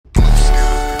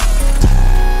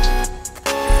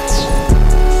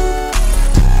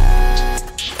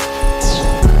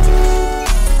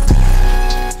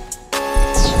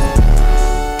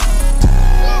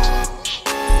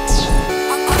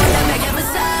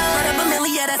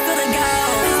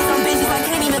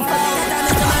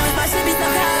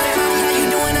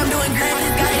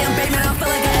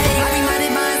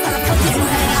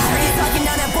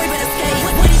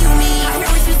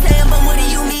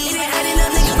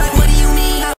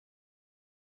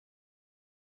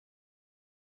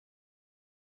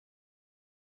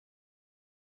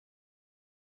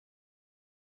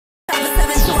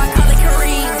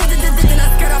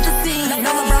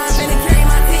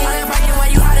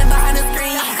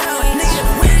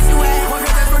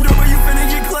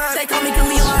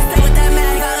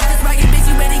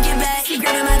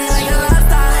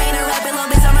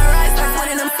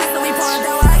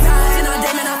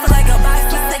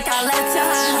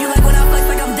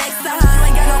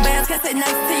sit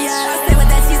next to ya. I stay with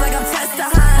that cheese like I'm Chester,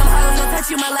 huh? I'm hard, don't touch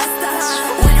you, molester,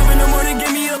 huh? Wake up in the morning, give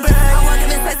me a bag. I walk in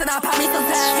this place and I pop me some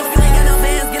tags. If you ain't got no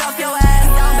bands, get off your ass.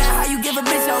 Down bad, how you give a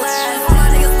bitch your last? All my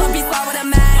niggas slumpy, slide with a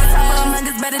mag. On top of them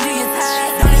niggas, better do your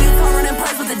tag. Don't need you touring in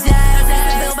purse with the jazz.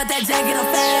 Jackson Bill, but that jacket I'm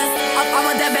fast. I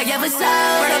want that bag, yeah, for sure.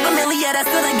 Word up a million, yeah, that's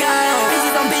still a go.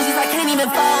 Bitches on bitches, I can't even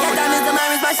fold. Got diamonds and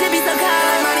diamonds, my shit be so cold.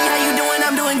 Like, money, how you doing?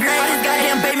 I'm doing great. This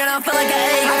goddamn baby, man, I feel like an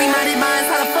egg. I be minded minds,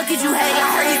 how the fuck did you hate? I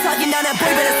heard you talking down that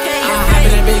boy, better skate. I'm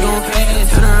hopping that bitch gon'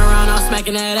 fast. Turn her around, I'm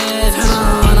smacking that ass. Turn her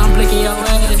around, I'm blinking your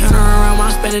ass. Turn her around,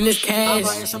 I'm spending this cash.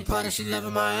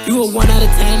 You a 1 out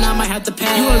of 10, I might have to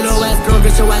pass. You a low ass girl,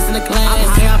 get your ass in the class. I'm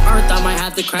high off earth, I might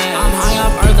have to crash. I'm high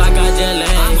off earth, I got jet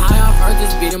lag. I'm high off earth,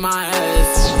 it's beating my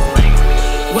ass.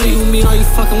 What do you mean, are you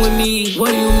fucking with me? What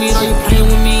do you mean, are you playing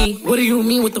with me? What do you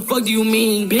mean, what the fuck do you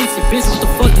mean? Bitch, what the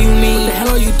fuck do you mean? What the hell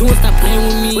are you doing, stop playing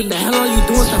with me? What the hell are you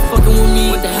doing, stop fucking with me?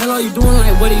 What the hell are you doing,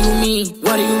 like, what do you mean?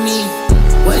 What do you mean?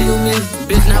 What do you mean?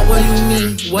 Bitch, now what do you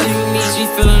mean? What do you mean? She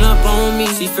feeling up on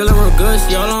me, she feeling real good,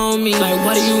 she all on me. Like,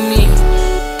 what do you mean?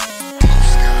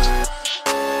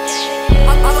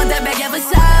 I want that bag, yeah, for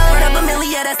sure. Word up a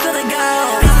million, yeah, that's still a go.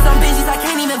 Bitches on bitches, I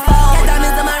can't even fold. Got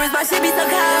diamonds and diamonds, my shit be so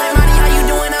cold. Like, money, how you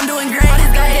doing? I'm doing great.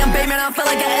 This goddamn baby, man, I feel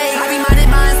like an egg. I be minded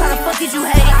minds, how the fuck did you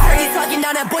hate? I heard you talking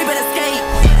down that boy, better skate.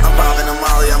 I'm popping a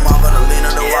molly, I'm off of the lean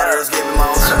underwater, escaping my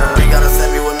own summer. You gotta send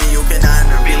me with me, you cannot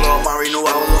intervene. Lil' Mari knew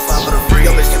I was gon' slide for the free.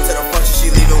 Yo, bitch came to the function, she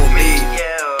leaving with me.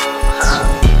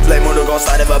 Play Mundo gon'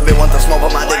 slide if a bitch want the smoke,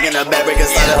 put my dick in the bag, break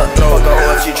inside of her throat. Fuck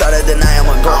her, if she try to deny,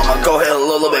 I'ma go hit a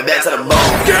little bit back to the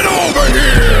bone. Get over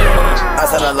here! I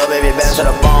said I love baby back to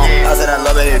the bone. I said I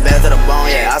love baby back to the bone,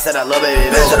 yeah. I said I love baby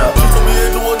back to the bone. She told me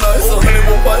ain't doing nice, some honey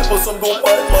won't fight, but some gon'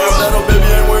 fight. That no baby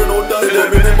ain't wearing no dice.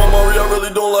 That bitch named Mari, I really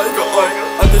don't like her.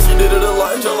 I think she did it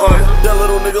Elijah. That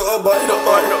little nigga a biter.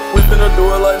 We finna do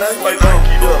it like Nike.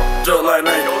 Yeah, just like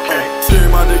Nike. She ain't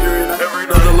my nigga every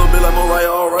night. That's a little bit like Mariah,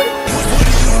 alright.